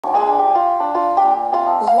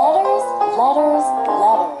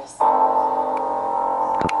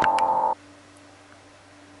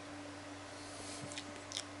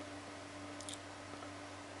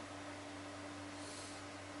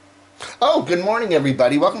Well, good morning,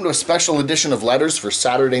 everybody. Welcome to a special edition of Letters for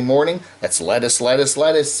Saturday morning. That's lettuce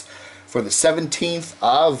for the 17th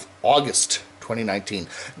of August, 2019.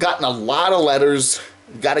 Gotten a lot of letters.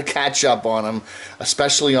 Got to catch up on them,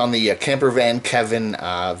 especially on the camper van Kevin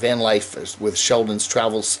van life with Sheldon's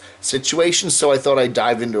travels situation. So I thought I'd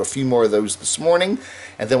dive into a few more of those this morning,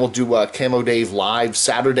 and then we'll do Camo Dave live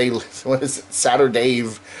Saturday. What is it? Saturday.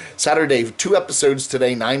 2 episodes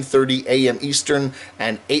today, 9:30 a.m. Eastern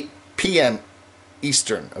and 8 p.m.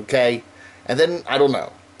 Eastern. Okay, and then I don't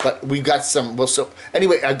know. But we got some, well, so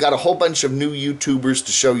anyway, I've got a whole bunch of new YouTubers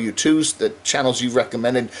to show you too, the channels you've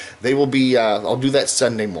recommended. They will be, I'll do that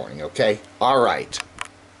Sunday morning, okay? All right.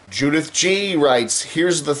 Judith G writes,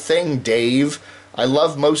 here's the thing, Dave. I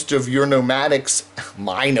love most of your nomadics,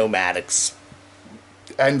 my nomadics.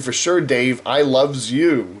 And for sure, Dave, I loves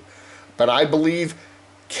you. But I believe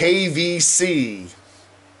KVC,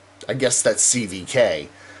 I guess that's CVK.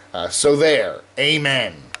 So there,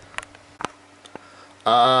 amen.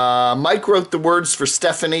 Mike wrote the words for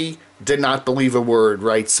Stephanie, did not believe a word,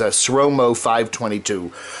 writes Sromo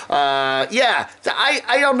 522. Yeah,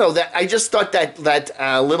 I don't know, that I just thought that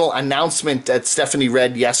little announcement that Stephanie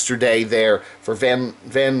read yesterday there for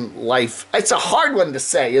Vanlife, it's a hard one to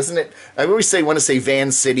say, isn't it? I always want to say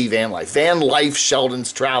Van City, Vanlife. Vanlife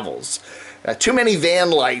Sheldon's Travels. Too many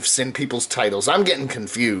Van Lifes in people's titles. I'm getting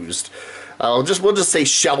confused. We'll just say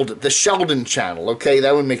Sheldon, the Sheldon channel, okay?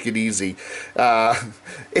 That would make it easy.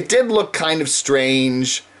 It did look kind of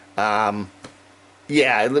strange. Yeah,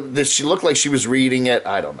 she looked like she was reading it.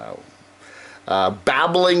 I don't know.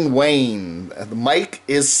 Babbling Wayne. The mic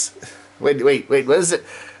is... Wait, what is it?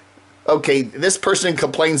 Okay, this person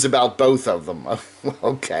complains about both of them.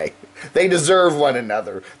 Okay. They deserve one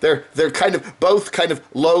another. They're both kind of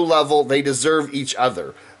low level. They deserve each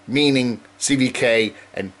other. Meaning CVK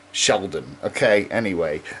and Sheldon. Okay,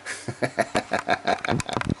 anyway.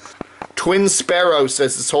 Twin Sparrow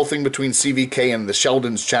says this whole thing between CVK and the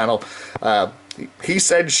Sheldon's channel. He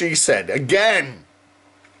said, she said. Again.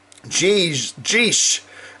 Geesh.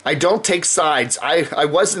 I don't take sides. I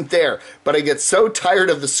wasn't there, but I get so tired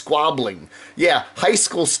of the squabbling. Yeah, high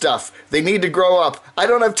school stuff. They need to grow up. I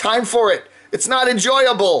don't have time for it. It's not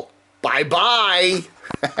enjoyable. Bye-bye.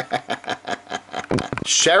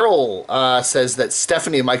 Cheryl says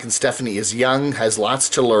that Mike and Stephanie is young, has lots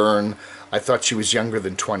to learn. I thought she was younger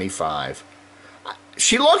than 25.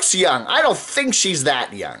 She looks young. I don't think she's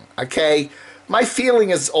that young, okay? My feeling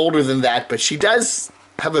is older than that, but she does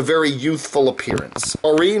have a very youthful appearance.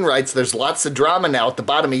 Maureen writes, there's lots of drama now at the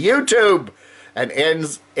bottom of YouTube. And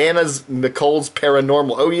Anna's Nicole's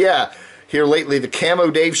Paranormal. Oh yeah, here lately the Camo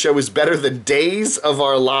Dave show is better than Days of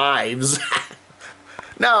Our Lives.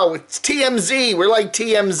 No, it's TMZ. We're like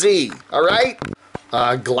TMZ, all right?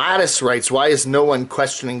 Gladys writes, why is no one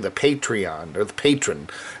questioning the Patreon, or the patron?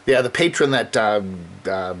 Yeah, the patron that a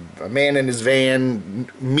man in his van,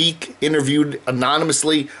 Meek, interviewed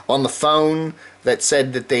anonymously on the phone that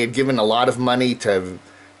said that they had given a lot of money to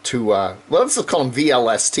well, let's just call him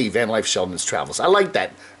VLST, Vanlife Sheldon's Travels. I like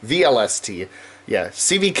that, VLST. Yeah,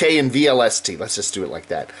 CVK and VLST. Let's just do it like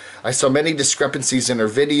that. I saw many discrepancies in her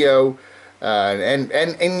video.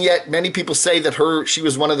 And yet many people say that she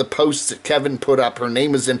was one of the posts that Kevin put up. Her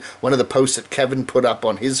name is in one of the posts that Kevin put up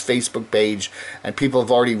on his Facebook page, and people have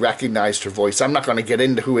already recognized her voice. I'm not going to get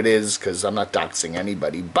into who it is because I'm not doxing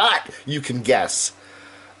anybody, but you can guess.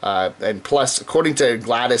 And plus, according to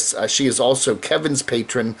Gladys, she is also Kevin's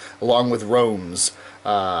patron along with Rome's.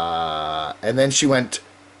 And then she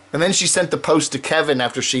sent the post to Kevin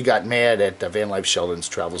after she got mad at Vanlife Sheldon's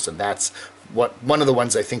Travels, and that's one of the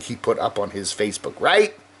ones I think he put up on his Facebook,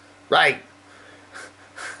 right? Right.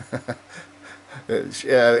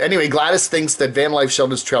 Anyway, Gladys thinks that Vanlife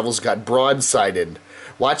Sheldon's Travels got broadsided.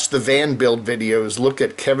 Watch the van build videos, look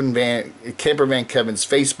at Camper Van Kevin's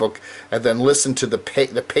Facebook, and then listen to the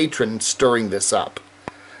patron stirring this up.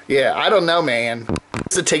 Yeah, I don't know, man.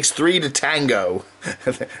 It takes 3 to tango.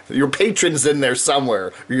 Your patron's in there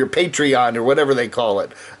somewhere, or your Patreon, or whatever they call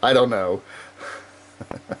it. I don't know.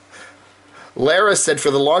 Lara said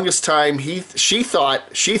for the longest time she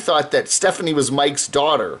thought that Stephanie was Mike's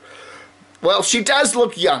daughter. Well, she does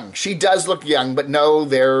look young. She does look young, but no,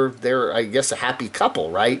 they're I guess a happy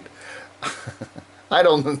couple, right? I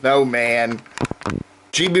don't know, man.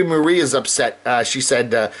 GB Marie is upset. She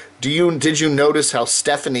said, did you notice how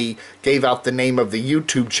Stephanie gave out the name of the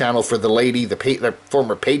YouTube channel for the lady, the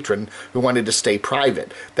former patron, who wanted to stay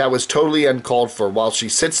private? That was totally uncalled for. While she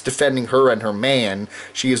sits defending her and her man,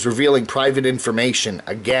 she is revealing private information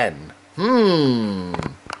again.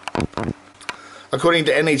 According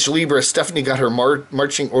to NH Libra, Stephanie got her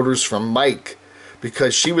marching orders from Mike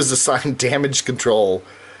because she was assigned damage control.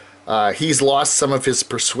 He's lost some of his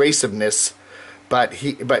persuasiveness, but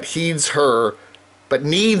needs her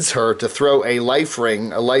to throw a life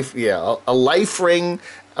ring, a life ring,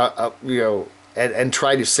 and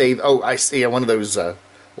try to save. Oh, I see, one of those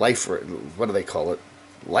life. What do they call it?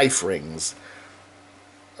 Life rings.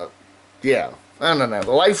 Yeah, I don't know.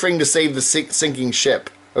 The life ring to save the sinking ship.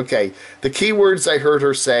 Okay. The key words I heard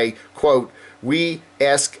her say, quote, "We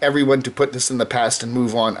ask everyone to put this in the past and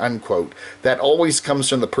move on," unquote. That always comes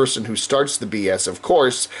from the person who starts the BS. Of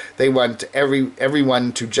course, they want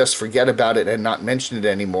everyone to just forget about it and not mention it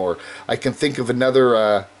anymore. I can think of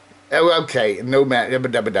another, okay, no matter,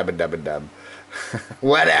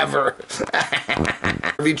 whatever.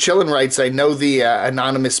 Harvey Chillin writes, "I know the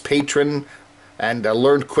anonymous patron and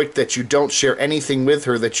learned quick that you don't share anything with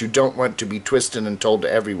her that you don't want to be twisted and told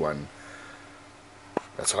to everyone."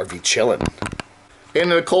 That's Harvey Chillin. And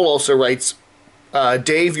Nicole also writes,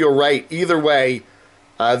 "Dave, you're right. Either way,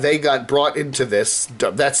 they got brought into this."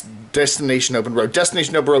 That's Destination Open Road.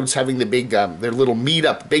 Destination Open Road's having the big, their little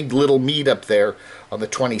meetup, big little meetup there on the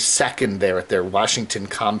 22nd there at their Washington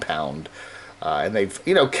compound. And they've,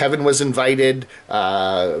 Kevin was invited.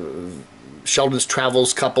 Sheldon's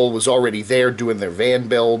Travels couple was already there doing their van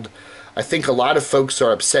build. I think a lot of folks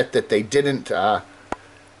are upset that they didn't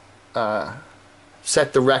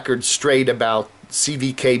set the record straight about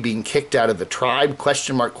CVK being kicked out of the tribe?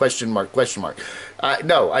 Question mark, question mark, question mark.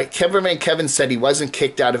 No, Cameraman Kevin said he wasn't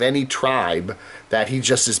kicked out of any tribe, that he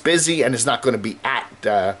just is busy and is not going to be at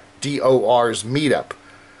DOR's meetup.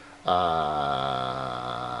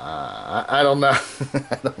 I don't know.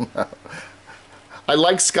 I don't know. I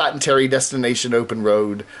like Scott and Terry Destination Open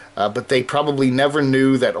Road, but they probably never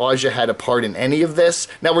knew that Aja had a part in any of this.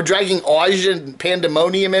 Now we're dragging Aja and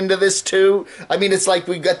Pandemonium into this too. I mean, it's like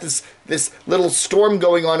we got this little storm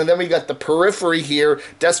going on, and then we got the periphery here,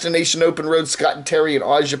 Destination Open Road, Scott and Terry, and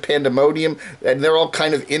Aja Pandemonium, and they're all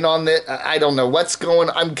kind of in on it. I don't know what's going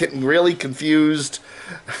on. I'm getting really confused.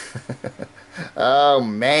 Oh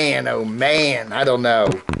man, I don't know.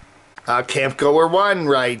 Campgoer1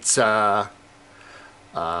 writes,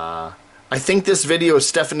 I think this video of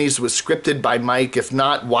Stephanie's was scripted by Mike. If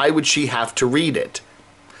not, why would she have to read it?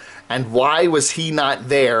 And why was he not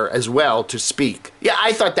there as well to speak? Yeah,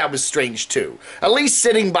 I thought that was strange too. At least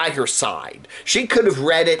sitting by her side. She could have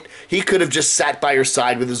read it. He could have just sat by her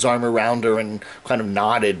side with his arm around her and kind of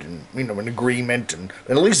nodded and, in agreement and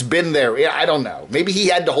at least been there. Yeah, I don't know. Maybe he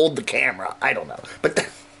had to hold the camera. I don't know. But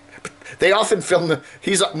they often film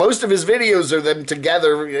most of his videos are them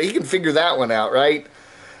together. He can figure that one out, right?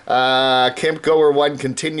 Campgoer1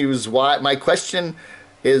 continues, my question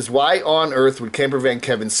is, why on earth would Campervan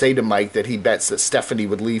Kevin say to Mike that he bets that Stephanie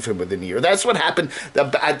would leave him within a year? That's what happened,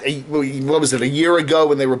 what was it, a year ago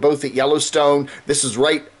when they were both at Yellowstone. This is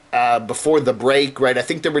right before the break, right? I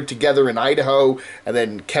think they were together in Idaho, and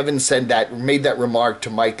then Kevin made that remark to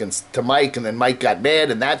Mike, and then Mike got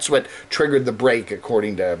mad, and that's what triggered the break,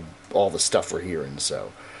 according to all the stuff we're hearing,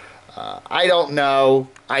 so... I don't know.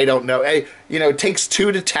 Hey, it takes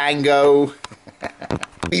two to tango.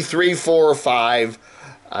 Maybe 3, 4, or 5.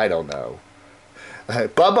 I don't know.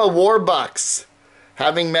 Bubba Warbucks,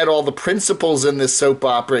 having met all the principals in this soap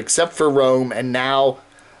opera except for Rome, and now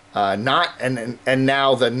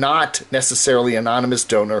now the not necessarily anonymous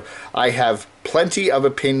donor, I have plenty of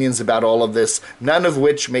opinions about all of this, none of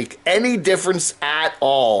which make any difference at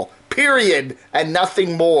all. Period, and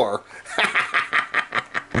nothing more.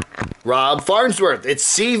 Rob Farnsworth, it's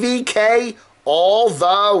CVK all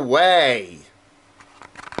the way.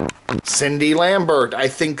 Cindy Lambert, I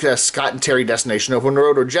think Scott and Terry Destination Open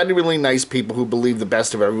Road are genuinely nice people who believe the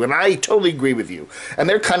best of everyone. I totally agree with you. And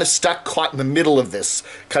they're kind of caught in the middle of this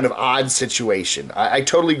kind of odd situation. I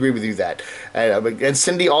totally agree with you that. And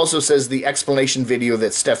Cindy also says the explanation video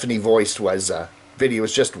that Stephanie voiced was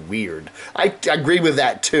just weird. I agree with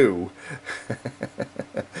that too.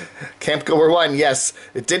 Campgoer1, yes,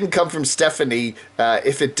 it didn't come from Stephanie.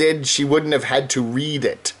 If it did, she wouldn't have had to read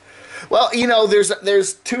it. Well,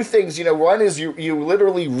 there's two things. One is you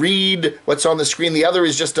literally read what's on the screen. The other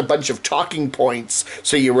is just a bunch of talking points,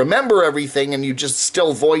 so you remember everything and you just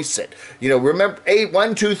still voice it. Remember 8,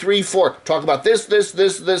 1, 2, 3, 4. Talk about this, and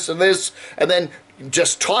this, and then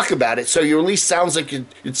just talk about it, so you at least sounds like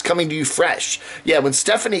it's coming to you fresh. Yeah, when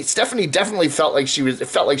Stephanie definitely felt like she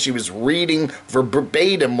was reading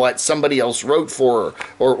verbatim what somebody else wrote for her,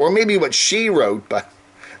 or maybe what she wrote, but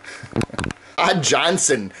Todd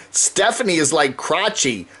Johnson, Stephanie is like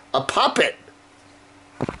Crotchy, a puppet.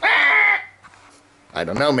 I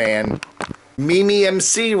don't know, man. Mimi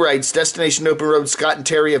MC writes, Destination Open Road, Scott and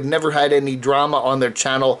Terry have never had any drama on their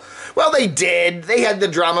channel. Well, they did. They had the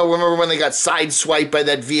drama. Remember when they got sideswiped by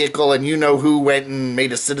that vehicle and you-know-who went and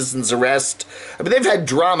made a citizen's arrest? I mean, they've had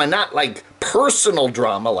drama, not like personal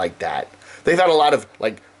drama like that. They've had a lot of,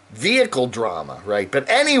 like, vehicle drama, right? But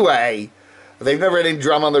anyway, they've never had any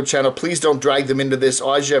drama on their channel. Please don't drag them into this.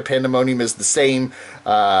 Aja, Pandemonium is the same.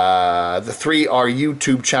 The three are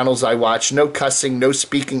YouTube channels I watch. No cussing, no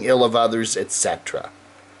speaking ill of others, etc.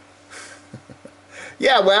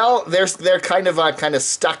 Yeah, well, they're kind of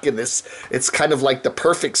stuck in this. It's kind of like the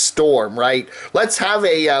perfect storm, right? Let's have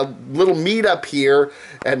a little meetup here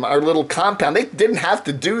at our little compound. They didn't have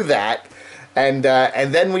to do that, and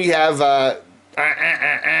then we have.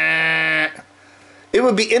 It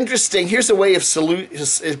would be interesting. Here's a way of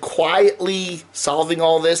quietly solving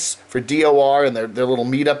all this for DOR and their little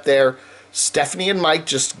meetup there. Stephanie and Mike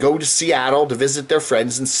just go to Seattle to visit their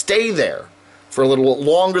friends and stay there for a little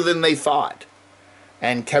longer than they thought.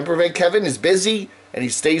 And Kemper Van Kevin is busy, and he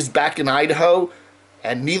stays back in Idaho,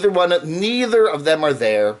 and neither of them are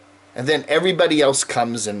there. And then everybody else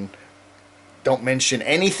comes and don't mention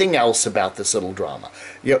anything else about this little drama.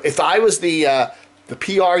 You know, if I was the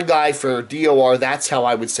PR guy for DOR, that's how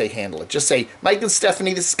I would say handle it. Just say, Mike and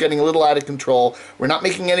Stephanie, this is getting a little out of control. We're not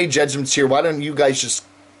making any judgments here. Why don't you guys just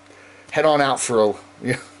head on out for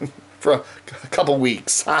a couple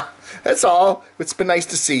weeks? Huh? That's all. It's been nice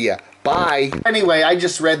to see you. Bye. Anyway, I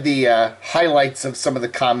just read the highlights of some of the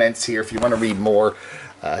comments here. If you want to read more,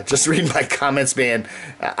 just read my comments, man.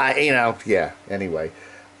 Anyway.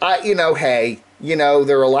 Hey,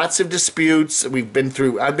 there are lots of disputes. I've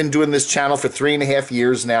been doing this channel for 3.5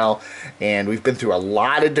 years now, and we've been through a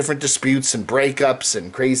lot of different disputes and breakups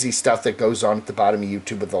and crazy stuff that goes on at the bottom of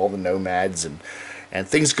YouTube with all the nomads, and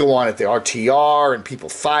things go on at the RTR, and people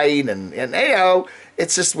fight, and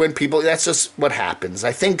it's just that's just what happens.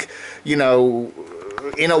 I think,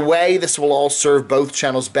 in a way, this will all serve both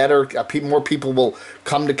channels better. More people will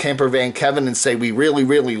come to Camper Van Kevin and say, we really,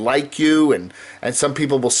 really like you. And some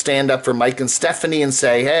people will stand up for Mike and Stephanie and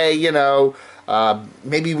say, hey,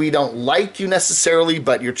 maybe we don't like you necessarily,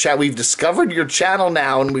 but we've discovered your channel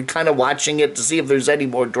now, and we're kind of watching it to see if there's any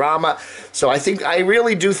more drama. So I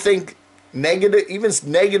really do think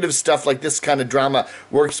negative stuff like this kind of drama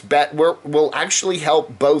will actually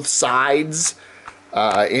help both sides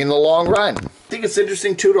in the long run. I think it's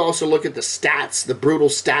interesting, too, to also look at the stats, the brutal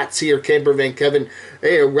stats here. Camper Van Kevin,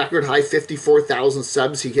 a record high 54,000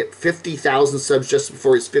 subs. He hit 50,000 subs just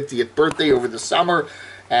before his 50th birthday over the summer,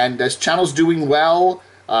 and his channel's doing well.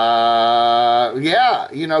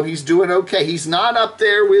 He's doing okay. He's not up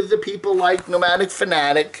there with the people like Nomadic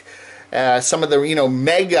Fanatic, some of the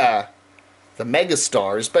mega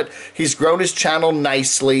stars, but he's grown his channel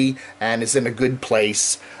nicely and is in a good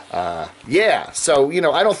place. So,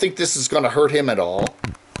 I don't think this is going to hurt him at all.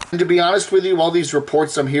 And to be honest with you, all these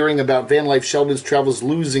reports I'm hearing about Vanlife Sheldon's travels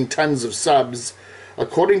losing tons of subs,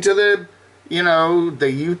 according to the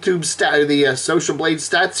YouTube the Social Blade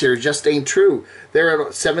stats here, just ain't true. They're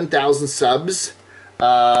at 7,000 subs,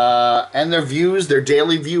 and their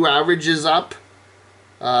daily view average is up.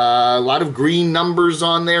 A lot of green numbers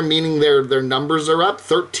on there, meaning their numbers are up.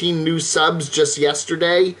 13 new subs just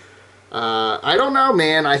yesterday. I don't know,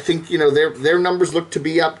 man. I think their numbers look to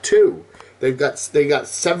be up too. They got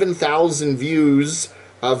 7,000 views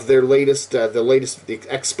of their latest the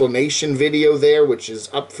explanation video there, which is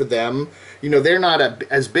up for them. They're not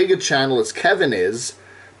as big a channel as Kevin is,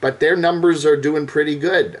 but their numbers are doing pretty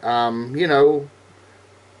good.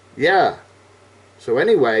 Yeah. So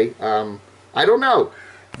anyway, I don't know.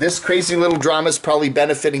 This crazy little drama is probably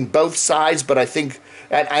benefiting both sides, but I think,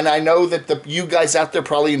 and I know that you guys out there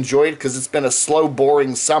probably enjoy it because it's been a slow,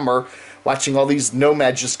 boring summer, watching all these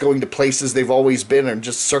nomads just going to places they've always been and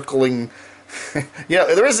just circling.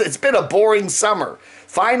 It's been a boring summer.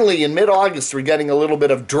 Finally, in mid-August, we're getting a little bit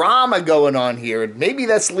of drama going on here, and maybe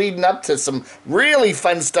that's leading up to some really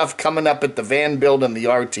fun stuff coming up at the Van Build and the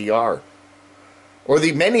RTR. Or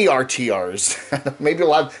the many RTRs. Maybe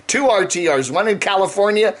we'll have 2 RTRs, one in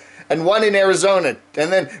California and one in Arizona.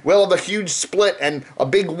 And then we'll have a huge split and a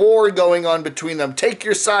big war going on between them. Take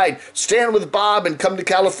your side. Stand with Bob and come to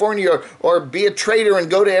California, or be a traitor and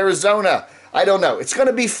go to Arizona. I don't know. It's going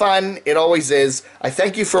to be fun. It always is. I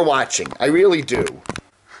thank you for watching. I really do.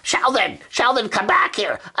 Sheldon, come back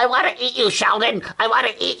here. I want to eat you, Sheldon. I want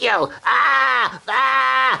to eat you.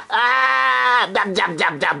 Dum, dum,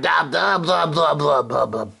 dum, dum, dum, dum, blah, blah, blah, blah,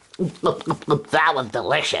 blah. That was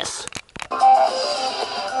delicious.